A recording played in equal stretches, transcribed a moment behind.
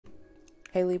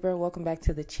Hey Libra, welcome back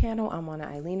to the channel. I'm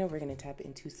manaeileena. We're going to tap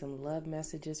into some love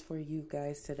messages for you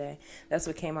guys today. That's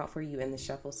what came out for you in the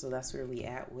shuffle, so that's where we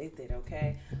at with it,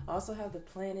 okay? Also have the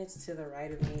planets to the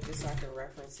right of me just so I can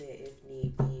reference it if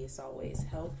need be. It's always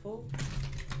helpful.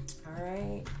 All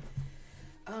right.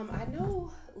 I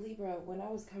know, Libra, when I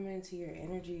was coming into your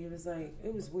energy,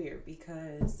 it was weird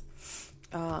because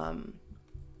I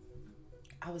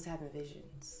was having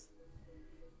visions.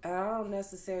 And I don't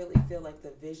necessarily feel like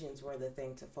the visions were the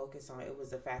thing to focus on. It was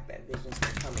the fact that visions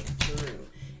were coming through.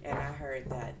 And I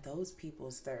heard that those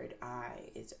people's third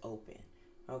eye is open.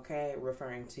 Okay?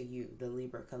 Referring to you, the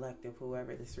Libra collective,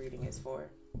 whoever this reading is for.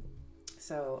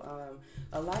 So,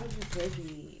 a lot of you could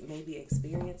be maybe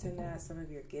experiencing that. Some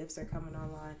of your gifts are coming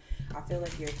online. I feel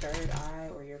like your third eye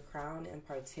or your crown in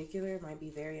particular might be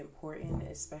very important,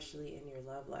 especially in your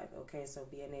love life. Okay? So,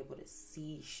 being able to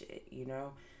see shit, you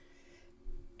know?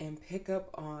 And pick up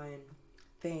on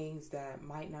things that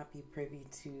might not be privy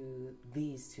to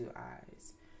these two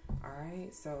eyes. All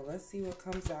right, so let's see what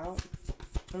comes out.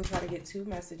 I'm going to try to get two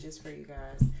messages for you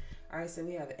guys. All right, so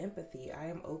we have empathy. I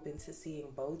am open to seeing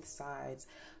both sides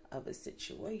of a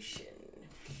situation.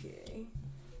 Okay.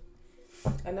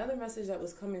 Another message that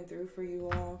was coming through for you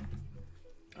all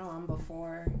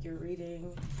before your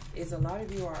reading is a lot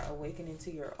of you are awakening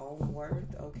to your own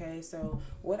worth. Okay, so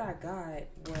what I got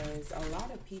was a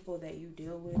lot of people that you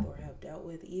deal with or have dealt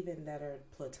with, even that are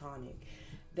platonic,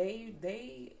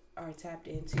 they are tapped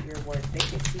into your worth. They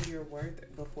can see your worth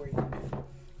before you do.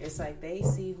 It's like they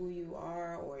see who you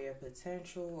are or your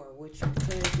potential or what you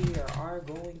could be or are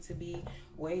going to be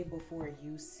way before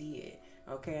you see it.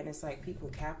 Okay, and it's like people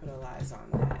capitalize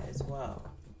on that as well.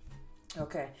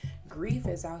 Okay, grief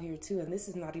is out here too, and this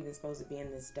is not even supposed to be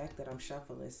in this deck that I'm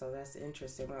shuffling, so that's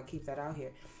interesting. I'll keep that out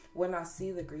here. When I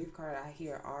see the grief card, I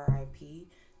hear R.I.P.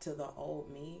 to the old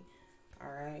me.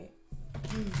 All right.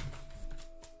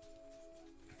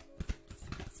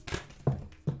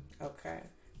 Okay,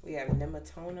 we have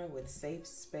Nematona with safe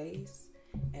space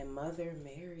and Mother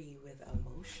Mary with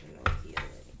emotional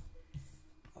healing.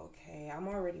 Okay, I'm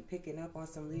already picking up on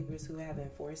some Libras who have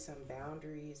enforced some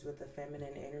boundaries with the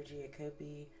feminine energy. It could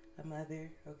be a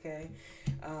mother, okay?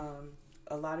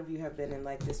 A lot of you have been in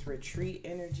like this retreat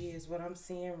energy is what I'm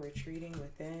seeing, retreating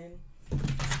within.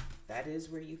 That is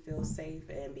where you feel safe,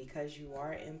 and because you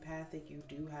are empathic, you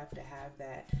do have to have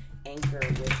that anchor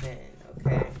within,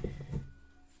 okay?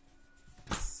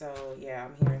 So, yeah,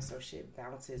 I'm hearing so shit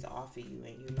bounces off of you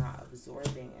and you're not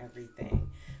absorbing everything.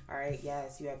 All right,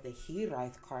 yes, you have the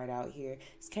Hiraeth card out here.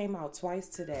 This came out twice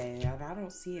today, and I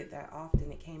don't see it that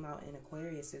often. It came out in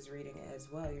Aquarius's reading as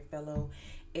well, your fellow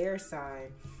air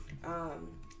sign.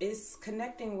 It's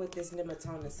connecting with this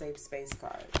Nematona safe space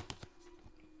card.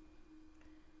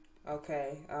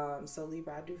 Okay, so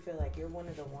Libra, I do feel like you're one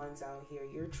of the ones out here.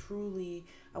 You're truly,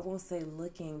 I won't say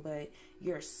looking, but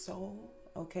your soul,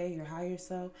 okay, your higher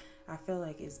self, I feel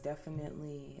like it's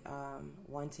definitely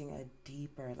wanting a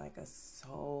deeper, like a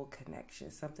soul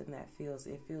connection, something that feels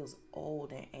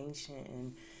old and ancient,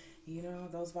 and you know,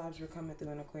 those vibes were coming through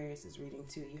in Aquarius's reading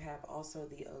too. You have also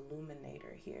the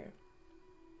Illuminator here.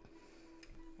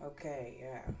 Okay,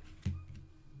 yeah.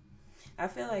 I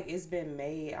feel like it's been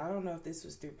made, I don't know if this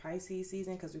was through Pisces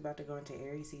season, because we're about to go into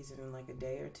Aries season in like a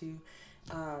day or two.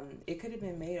 It could have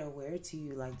been made aware to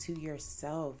you, like to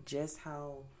yourself, just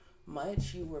how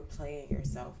much you were playing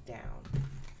yourself down.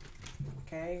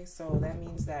 Okay, so that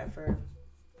means that for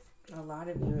a lot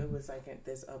of you, it was like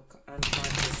this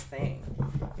unconscious thing.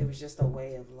 It was just a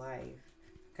way of life.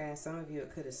 Okay, and some of you,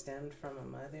 it could have stemmed from a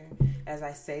mother. As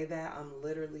I say that, I'm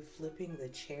literally flipping the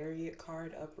Chariot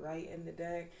card upright in the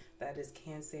deck. That is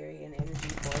Cancerian energy,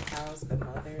 fourth house, the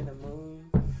mother, the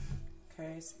moon.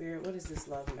 Okay, Spirit, what is this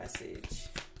love message?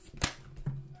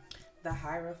 The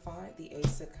Hierophant, the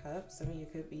Ace of Cups. Some of you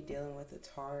could be dealing with a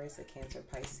Taurus, a Cancer,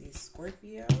 Pisces,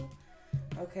 Scorpio.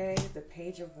 Okay, the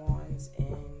Page of Wands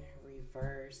in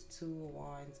reverse, Two of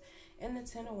Wands, and the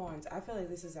Ten of Wands. I feel like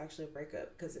this is actually a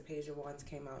breakup because the Page of Wands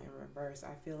came out in reverse.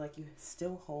 I feel like you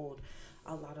still hold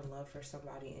a lot of love for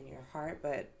somebody in your heart,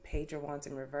 but Page of Wands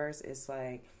in reverse is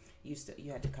like you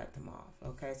had to cut them off.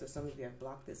 Okay, so some of you have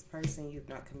blocked this person, you've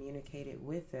not communicated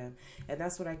with them, and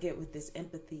that's what I get with this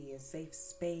empathy and safe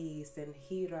space and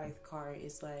Hiraeth card.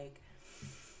 It's like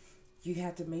you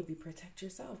have to maybe protect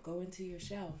yourself, go into your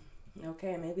shell.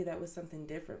 Okay, maybe that was something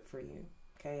different for you.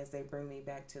 Okay, as they bring me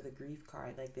back to the grief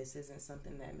card, like this isn't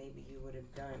something that maybe you would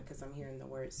have done, because I'm hearing the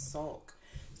word sulk.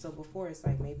 So before, it's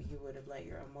like maybe you would have let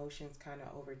your emotions kind of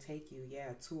overtake you. Yeah,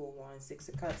 Two of Wands, Six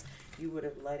of Cups. You would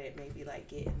have let it maybe like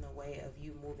get in the way of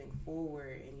you moving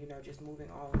forward and, you know, just moving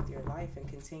on with your life and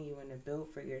continuing to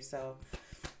build for yourself.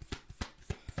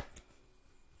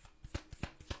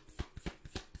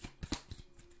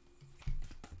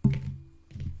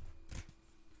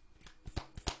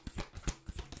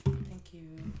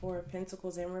 of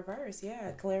Pentacles in reverse.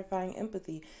 Yeah, clarifying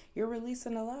empathy. You're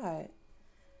releasing a lot.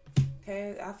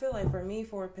 Okay, I feel like for me,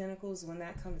 Four of Pentacles, when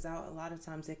that comes out, a lot of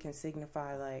times it can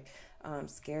signify like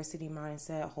scarcity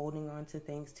mindset, holding on to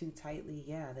things too tightly.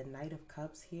 Yeah, the Knight of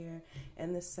Cups here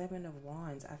and the Seven of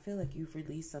Wands. I feel like you've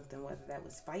released something, whether that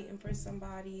was fighting for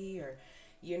somebody or,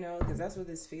 you know, because that's what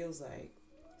this feels like.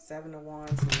 Seven of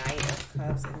Wands, Knight of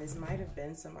Cups, and this might have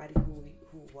been somebody who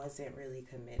wasn't really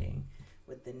committing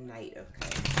with the Knight of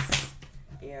Cups.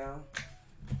 Yeah.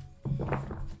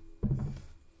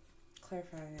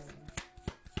 Clarify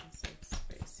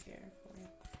space here for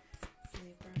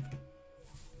Libra.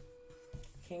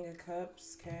 King of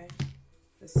Cups, okay.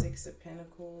 The Six of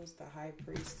Pentacles, the High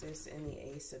Priestess, and the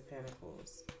Ace of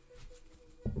Pentacles.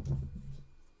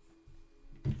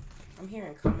 I'm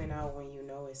hearing coming out when you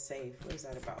know it's safe. What is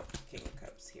that about? King of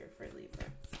Cups here for Libra.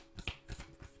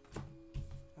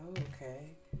 Oh,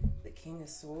 okay. The King of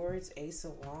Swords, Ace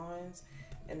of Wands,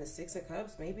 and the Six of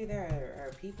Cups. Maybe there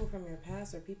are people from your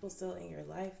past or people still in your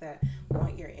life that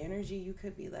want your energy. You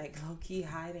could be like low-key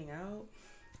hiding out.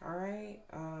 All right.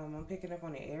 I'm picking up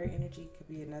on the air energy. Could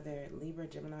be another Libra,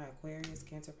 Gemini, Aquarius,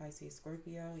 Cancer, Pisces,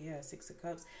 Scorpio. Yeah, Six of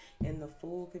Cups. And the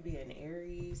Fool could be an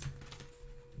Aries.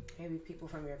 Maybe people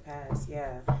from your past.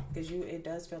 Yeah, because it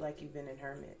does feel like you've been in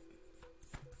Hermit.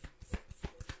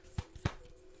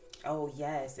 Oh,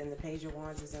 yes. And the Page of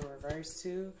Wands is in reverse,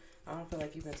 too. I don't feel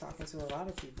like you've been talking to a lot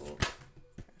of people.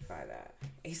 Try that.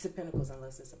 Ace of Pentacles,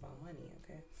 unless it's about money,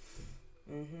 okay?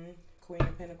 Queen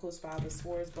of Pentacles, Five of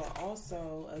Swords. But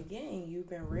also, again, you've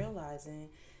been realizing...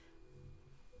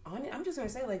 I'm just going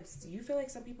to say, like, you feel like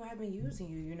some people have been using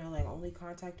you, you know, like only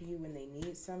contacting you when they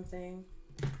need something.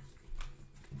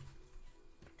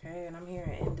 Okay, and I'm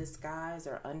hearing in disguise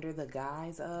or under the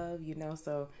guise of, you know,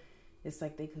 so it's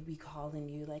like they could be calling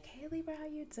you like, hey, Libra, how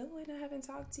you doing? I haven't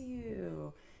talked to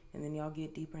you. And then y'all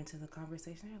get deeper into the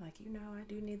conversation. They're like, you know, I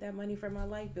do need that money for my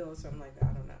light bill or something like that.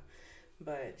 I don't know.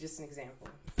 But just an example.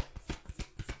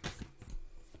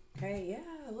 Okay,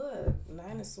 yeah, look.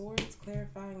 Nine of Swords,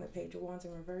 clarifying the Page of Wands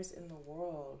in reverse in the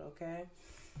world, okay?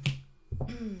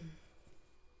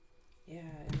 Yeah,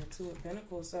 and the Two of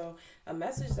Pentacles. So a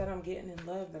message that I'm getting in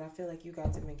love that I feel like you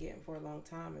guys have been getting for a long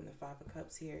time in the Five of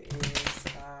Cups here is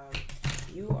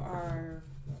you are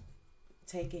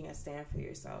taking a stand for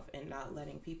yourself and not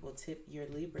letting people tip your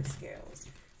Libra scales.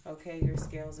 Okay, your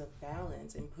scales of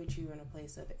balance and put you in a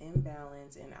place of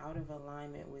imbalance and out of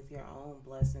alignment with your own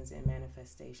blessings and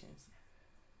manifestations.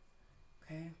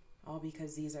 Okay, all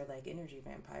because these are like energy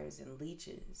vampires and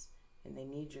leeches and they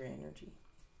need your energy.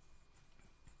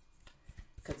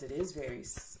 Because it is very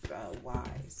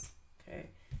wise. Okay.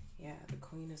 Yeah. The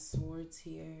Queen of Swords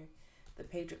here. The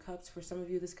Page of Cups. For some of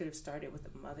you, this could have started with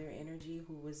the mother energy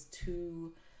who was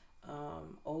too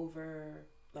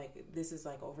this is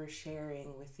like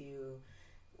oversharing with you,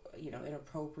 you know,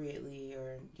 inappropriately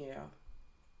or, you know.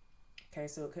 Okay.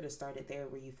 So it could have started there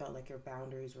where you felt like your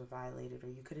boundaries were violated or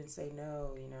you couldn't say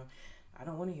no, you know, I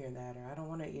don't want to hear that or I don't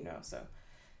want to, you know, so.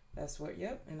 That's what,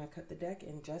 yep, and I cut the deck,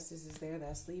 and Justice is there,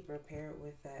 that's Libra, paired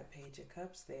with that Page of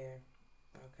Cups there,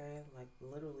 okay, like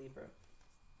little Libra.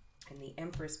 And the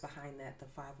Empress behind that, the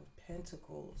Five of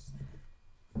Pentacles,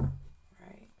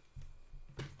 right?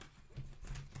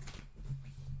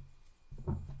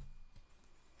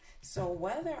 So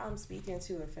whether I'm speaking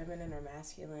to a feminine or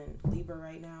masculine Libra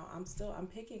right now, I'm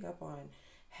picking up on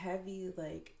heavy,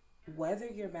 like, whether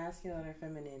you're masculine or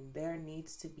feminine, there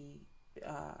needs to be,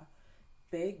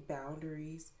 big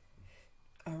boundaries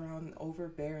around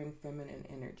overbearing feminine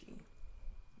energy.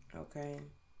 Okay,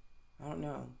 I don't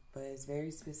know, but it's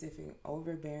very specific.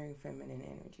 Overbearing feminine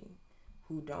energy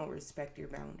who don't respect your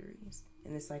boundaries,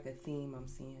 and it's like a theme I'm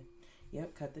seeing.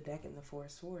 Yep, cut the deck in the Four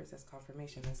of Swords. That's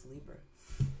confirmation. That's Libra.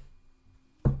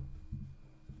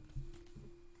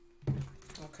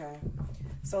 Okay,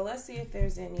 so let's see if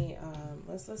there's any.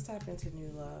 Let's tap into new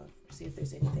love. See if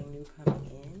there's anything new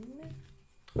coming in.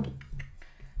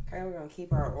 Okay, we're going to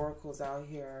keep our oracles out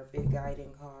here, our big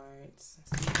guiding cards.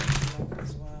 Let's see if they come up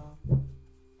as well.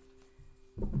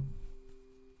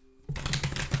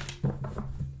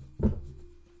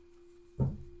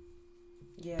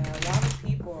 Yeah, a lot of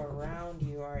people around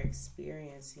you are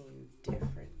experiencing you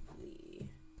differently.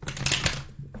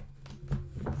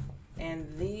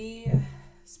 And the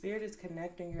Spirit is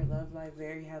connecting your love life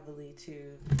very heavily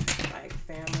to like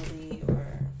family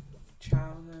or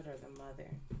childhood or the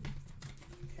mother.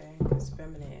 okay? Because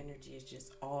feminine energy is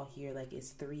just all here. Like,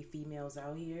 it's 3 females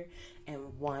out here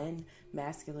and 1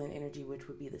 masculine energy, which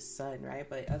would be the sun, right?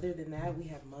 But other than that, we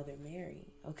have Mother Mary,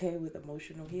 okay, with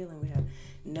emotional healing. We have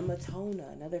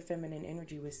Nematona, another feminine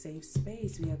energy with safe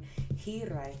space. We have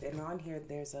Hirite, and on here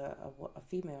there's a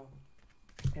female.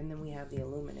 And then we have the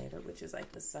Illuminator, which is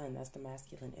like the sun. That's the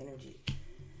masculine energy.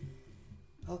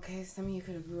 Okay, some of you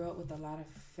could have grew up with a lot of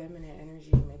feminine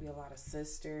energy, maybe a lot of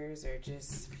sisters, or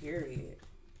just period.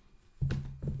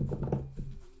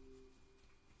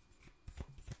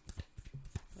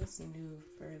 What's new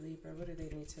for Libra? What do they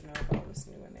need to know about what's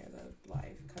new in their love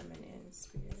life coming in,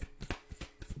 Spirit?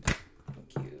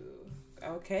 Thank you.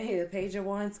 Okay, the Page of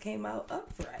Wands came out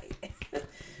upright.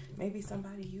 Maybe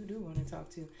somebody you do want to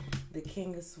talk to. The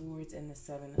King of Swords and the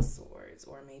 7 of Swords,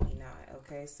 or maybe not.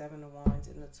 Okay, 7 of Wands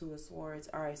and the 2 of Swords.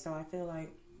 All right, so I feel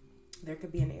like there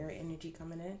could be an air energy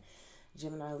coming in.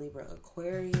 Gemini, Libra,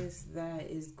 Aquarius, that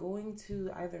is going to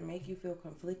either make you feel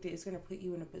conflicted. It's going to put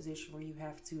you in a position where you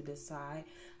have to decide,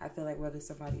 I feel like, whether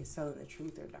somebody is telling the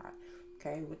truth or not.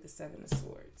 Okay, with the 7 of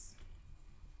Swords.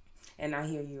 And I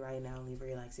hear you right now, Libra.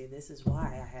 You're like, see, this is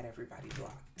why I had everybody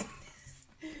blocked.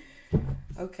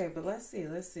 Okay, but let's see.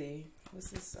 What's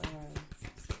this? 7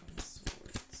 of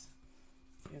Swords.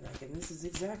 You're like, and this is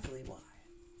exactly why.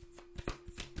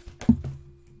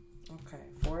 Okay,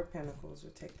 4 of Pentacles.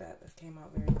 We'll take that. That came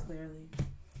out very clearly.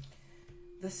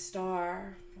 The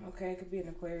Star. Okay, it could be an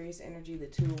Aquarius energy. The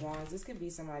 2 of Wands. This could be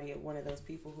somebody, one of those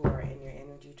people who are in your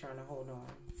energy trying to hold on.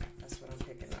 That's what I'm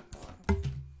picking up on.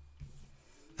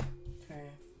 Okay,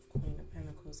 Queen of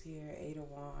Pentacles here. 8 of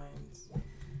Wands.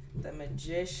 The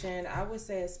Magician. I would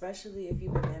say, especially if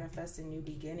you've been manifesting new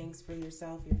beginnings for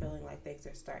yourself, you're feeling like things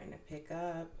are starting to pick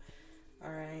up.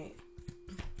 All right.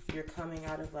 You're coming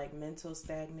out of like mental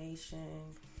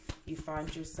stagnation. You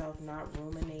find yourself not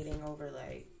ruminating over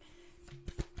like,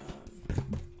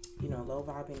 you know, low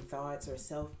vibing thoughts or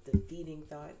self-defeating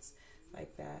thoughts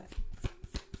like that.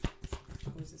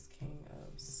 Who's this King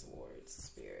of Swords,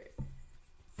 Spirit?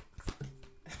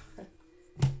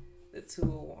 The 2 of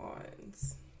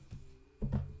Wands.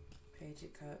 Page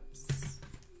of Cups.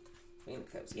 Queen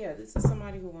of Cups. Yeah, this is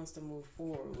somebody who wants to move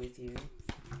forward with you.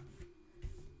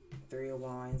 3 of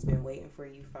Wands. Been waiting for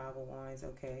you. 5 of Wands.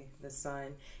 Okay. The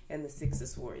Sun and the 6 of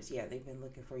Swords. Yeah, they've been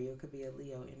looking for you. It could be a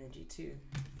Leo energy too.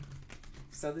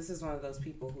 So this is one of those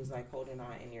people who's like holding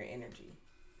on in your energy.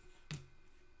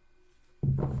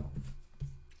 Page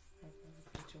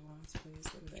of Wands, please.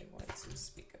 What do they want to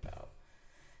speak about?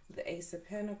 The Ace of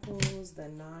Pentacles. The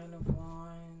 9 of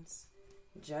Wands.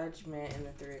 Judgment and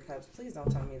the 3 of Cups. Please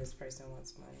don't tell me this person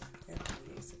wants money. The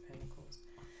Ace of Pentacles.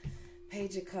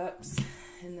 Page of Cups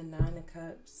and the 9 of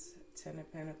Cups. 10 of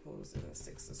Pentacles and the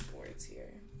 6 of Swords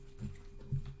here.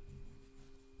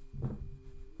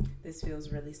 This feels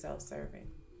really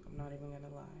self-serving. I'm not even going to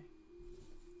lie.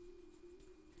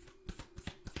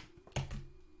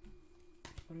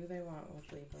 What do they want with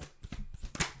Libra?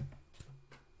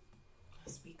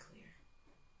 Let's be clear.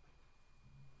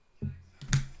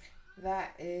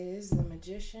 That is the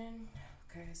Magician.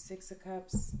 Okay, 6 of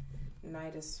Cups,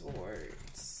 Knight of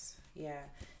Swords. Yeah.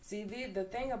 See, the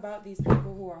thing about these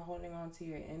people who are holding on to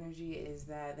your energy is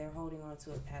that they're holding on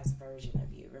to a past version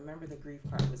of you. Remember, the grief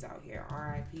card was out here.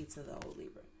 R.I.P. to the old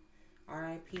Libra.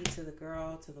 R.I.P. to the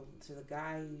girl, to the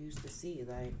guy you used to see.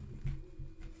 Like,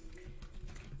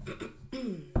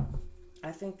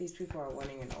 I think these people are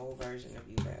wanting an old version of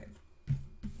you back.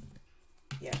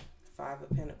 Yeah, 5 of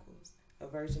Pentacles. A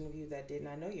version of you that did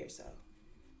not know yourself.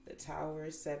 The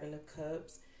Tower, 7 of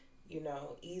Cups, you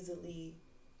know, easily,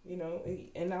 you know,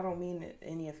 and I don't mean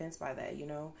any offense by that, you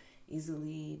know,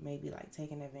 easily maybe like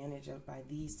taken advantage of by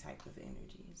these type of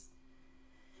energies.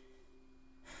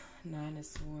 9 of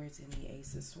Swords and the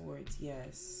Ace of Swords,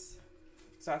 yes.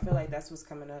 So I feel like that's what's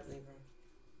coming up, Libra.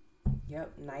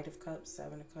 Yep, Knight of Cups,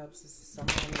 7 of Cups. This is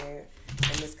someone there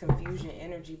in this confusion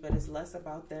energy, but it's less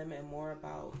about them and more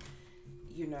about,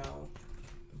 you know,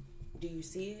 do you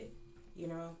see it? You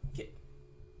know,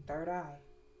 third eye.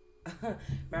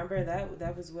 Remember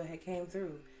that was what had came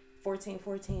through.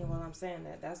 1414, well, I'm saying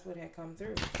that's what had come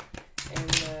through. And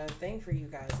the thing for you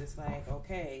guys is like,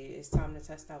 okay, it's time to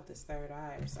test out this third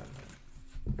eye or something.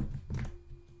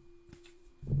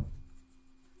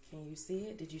 Can you see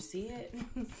it? Did you see it?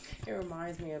 It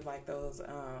reminds me of like those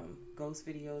ghost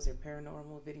videos or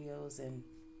paranormal videos, and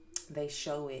they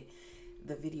show it,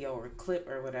 the video or clip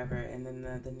or whatever, and then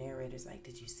the narrator's like,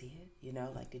 did you see it? You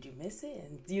know, like, did you miss it?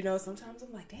 And, you know, sometimes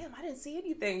I'm like, damn, I didn't see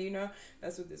anything, you know?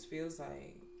 That's what this feels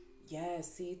like. Yeah,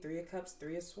 see, 3 of Cups,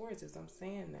 3 of Swords, as I'm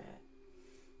saying that.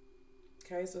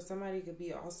 Okay, so somebody could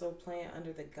be also playing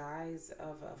under the guise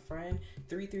of a friend.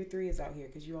 333 is out here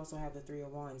because you also have the 3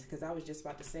 of Wands. Because I was just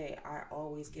about to say, I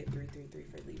always get 333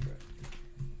 for Libra.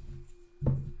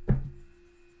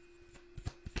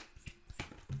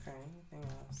 Okay, anything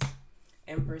else?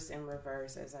 Empress in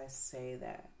reverse as I say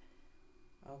that.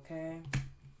 Okay.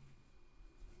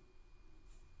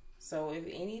 So if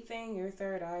anything, your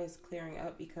third eye is clearing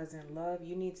up because in love,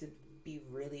 you need to be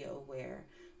really aware.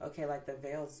 Okay, like the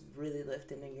veil's really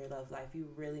lifting in your love life. You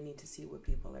really need to see what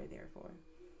people are there for.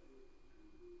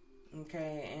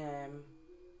 Okay, and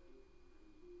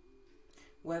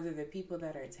whether the people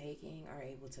that are taking are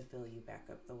able to fill you back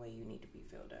up the way you need to be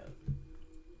filled up.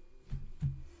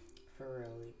 For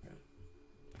real, Libra.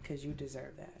 Because you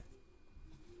deserve that.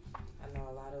 I know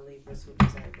a lot of Libras who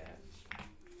deserve that.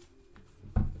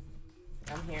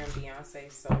 I'm hearing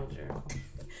Beyonce Soldier.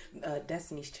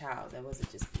 Destiny's Child. That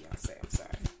wasn't just Beyonce. I'm sorry.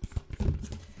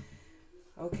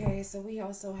 Okay, so we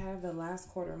also have the last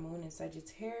quarter moon in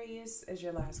Sagittarius as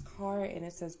your last card. And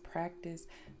it says practice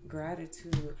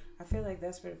gratitude. I feel like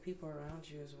that's for the people around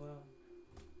you as well.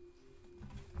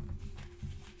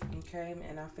 Okay,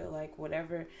 and I feel like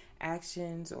whatever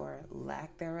actions or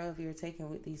lack thereof you're taking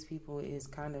with these people is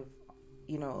kind of,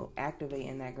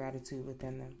 activating that gratitude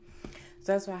within them.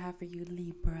 So that's what I have for you,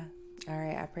 Libra. All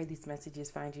right, I pray these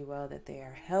messages find you well, that they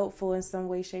are helpful in some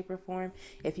way, shape, or form.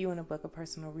 If you want to book a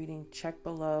personal reading, check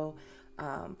below.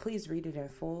 Please read it in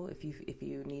full. If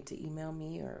you need to email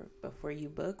me or before you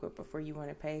book or before you want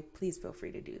to pay, please feel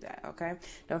free to do that, okay?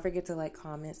 Don't forget to like,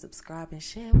 comment, subscribe, and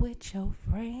share with your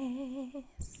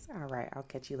friends. All right, I'll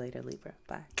catch you later, Libra.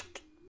 Bye.